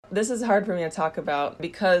this is hard for me to talk about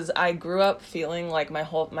because I grew up feeling like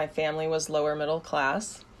my family was lower middle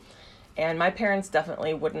class, and my parents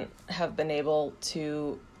definitely wouldn't have been able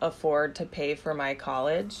to afford to pay for my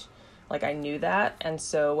college. Like, I knew that. And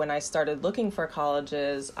so when I started looking for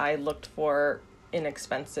colleges, I looked for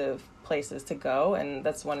inexpensive places to go. And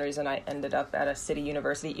that's one reason I ended up at a city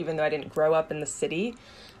university, even though I didn't grow up in the city.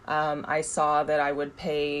 I saw that I would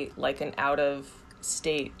pay like an out of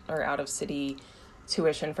state or out of city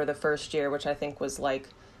tuition for the first year, which I think was like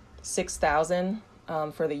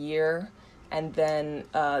 $6,000 for the year. And then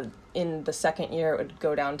in the second year, it would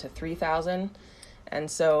go down to $3,000. And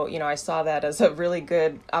so, I saw that as a really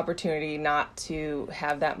good opportunity not to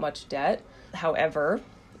have that much debt. However,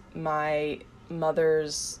 my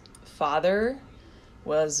mother's father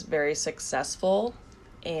was very successful.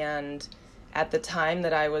 And at the time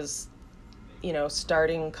that I was,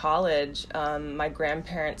 starting college, my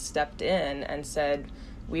grandparents stepped in and said,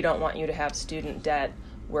 "We don't want you to have student debt.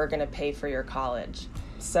 We're going to pay for your college."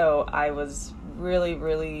 So I was really,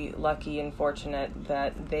 really lucky and fortunate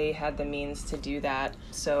that they had the means to do that.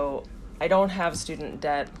 So I don't have student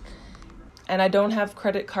debt, and I don't have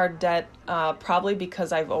credit card debt, probably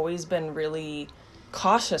because I've always been really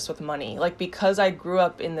cautious with money. Like, because I grew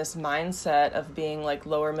up in this mindset of being like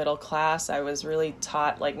lower middle class, I was really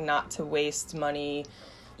taught like not to waste money.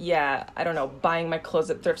 Yeah, I don't know, buying my clothes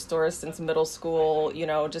at thrift stores since middle school,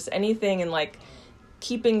 just anything, and like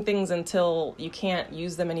keeping things until you can't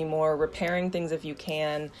use them anymore, repairing things if you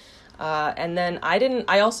can. And then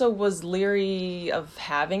I also was leery of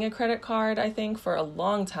having a credit card, I think, for a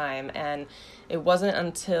long time. And it wasn't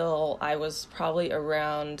until I was probably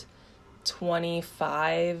around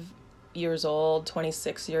 25 years old,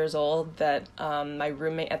 26 years old, that my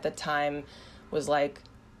roommate at the time was like,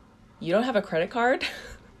 "You don't have a credit card?"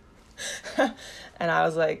 And I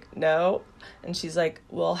was like, "No." And she's like,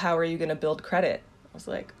 "Well, how are you going to build credit?" I was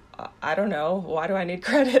like, "I don't know. Why do I need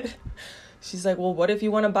credit?" She's like, "Well, what if you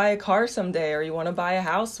want to buy a car someday, or you want to buy a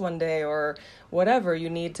house one day, or whatever, you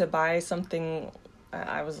need to buy something."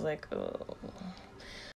 I was like, "Oh,